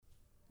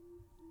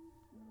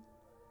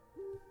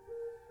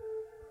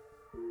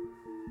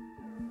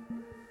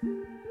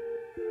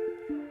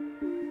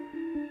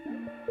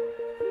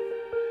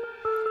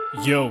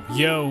Yo,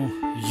 yo,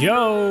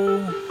 yo.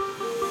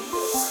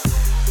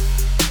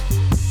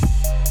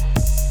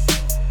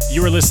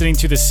 You are listening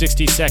to the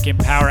 60-second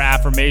power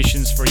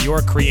affirmations for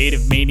your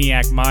creative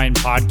maniac mind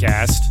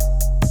podcast.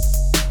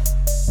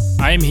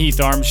 I am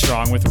Heath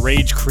Armstrong with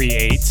Rage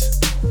Create.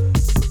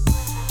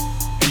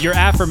 And your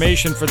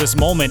affirmation for this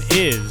moment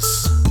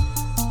is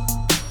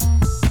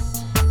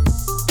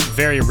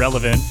very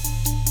relevant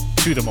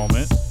to the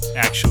moment,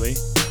 actually.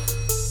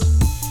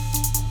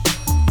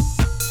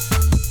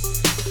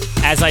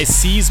 As I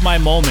seize my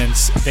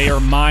moments, they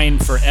are mine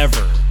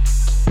forever.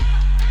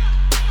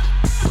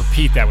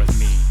 Repeat that with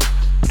me.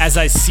 As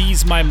I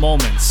seize my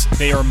moments,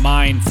 they are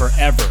mine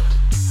forever.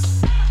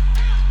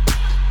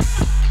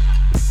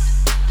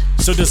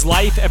 So does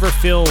life ever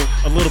feel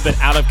a little bit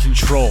out of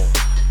control?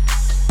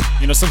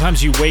 You know,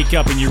 sometimes you wake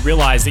up and you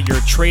realize that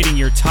you're trading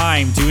your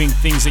time doing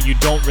things that you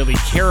don't really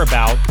care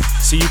about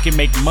so you can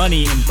make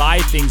money and buy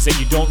things that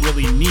you don't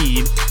really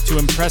need to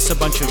impress a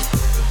bunch of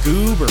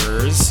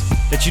goobers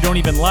that you don't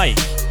even like.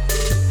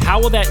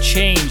 How will that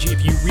change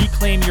if you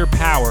reclaim your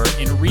power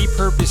and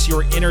repurpose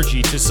your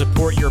energy to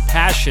support your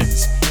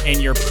passions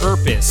and your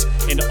purpose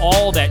and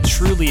all that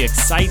truly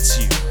excites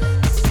you?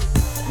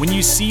 When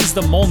you seize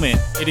the moment,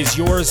 it is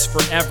yours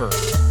forever.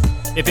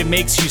 If it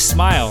makes you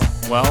smile,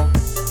 well,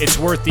 it's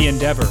worth the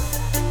endeavor.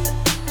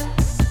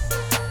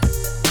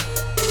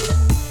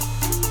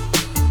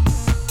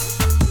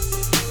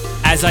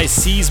 As I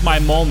seize my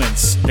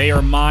moments, they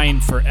are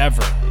mine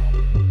forever.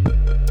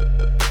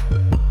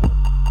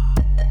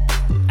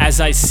 As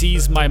I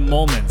seize my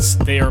moments,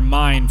 they are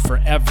mine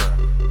forever.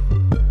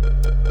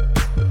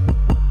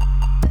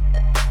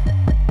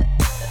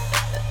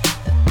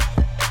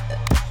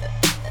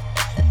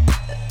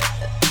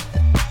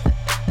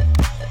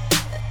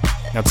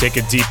 Now take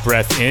a deep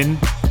breath in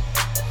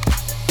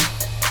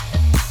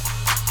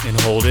and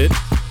hold it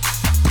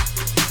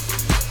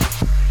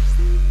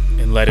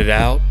and let it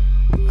out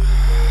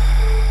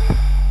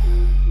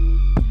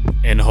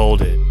and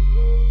hold it.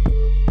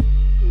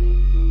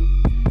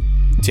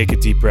 Take a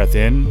deep breath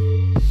in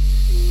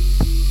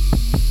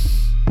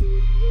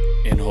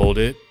and hold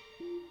it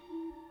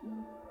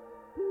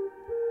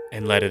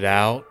and let it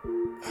out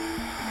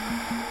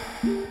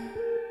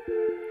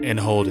and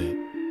hold it.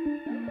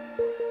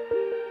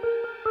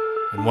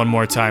 And one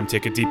more time,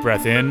 take a deep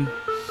breath in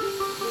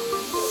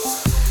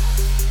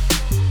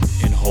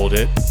and hold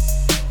it.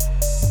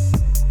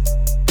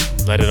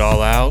 Let it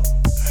all out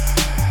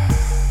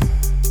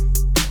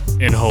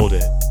and hold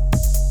it.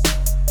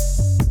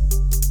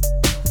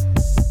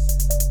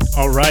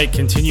 All right,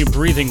 continue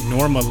breathing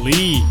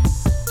normally.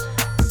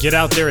 Get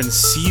out there and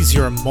seize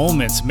your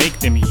moments. Make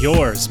them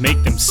yours.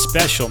 Make them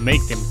special.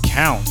 Make them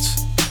count.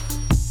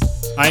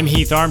 I'm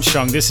Heath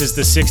Armstrong. This is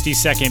the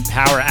 60-second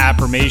power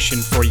affirmation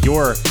for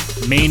your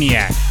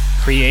maniac,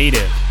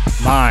 creative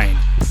mind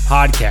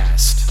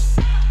podcast.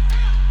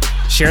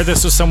 Share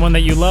this with someone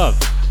that you love,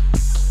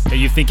 that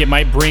you think it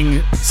might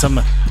bring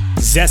some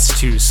zest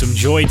to, some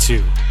joy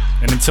to.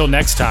 And until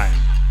next time,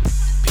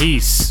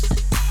 peace.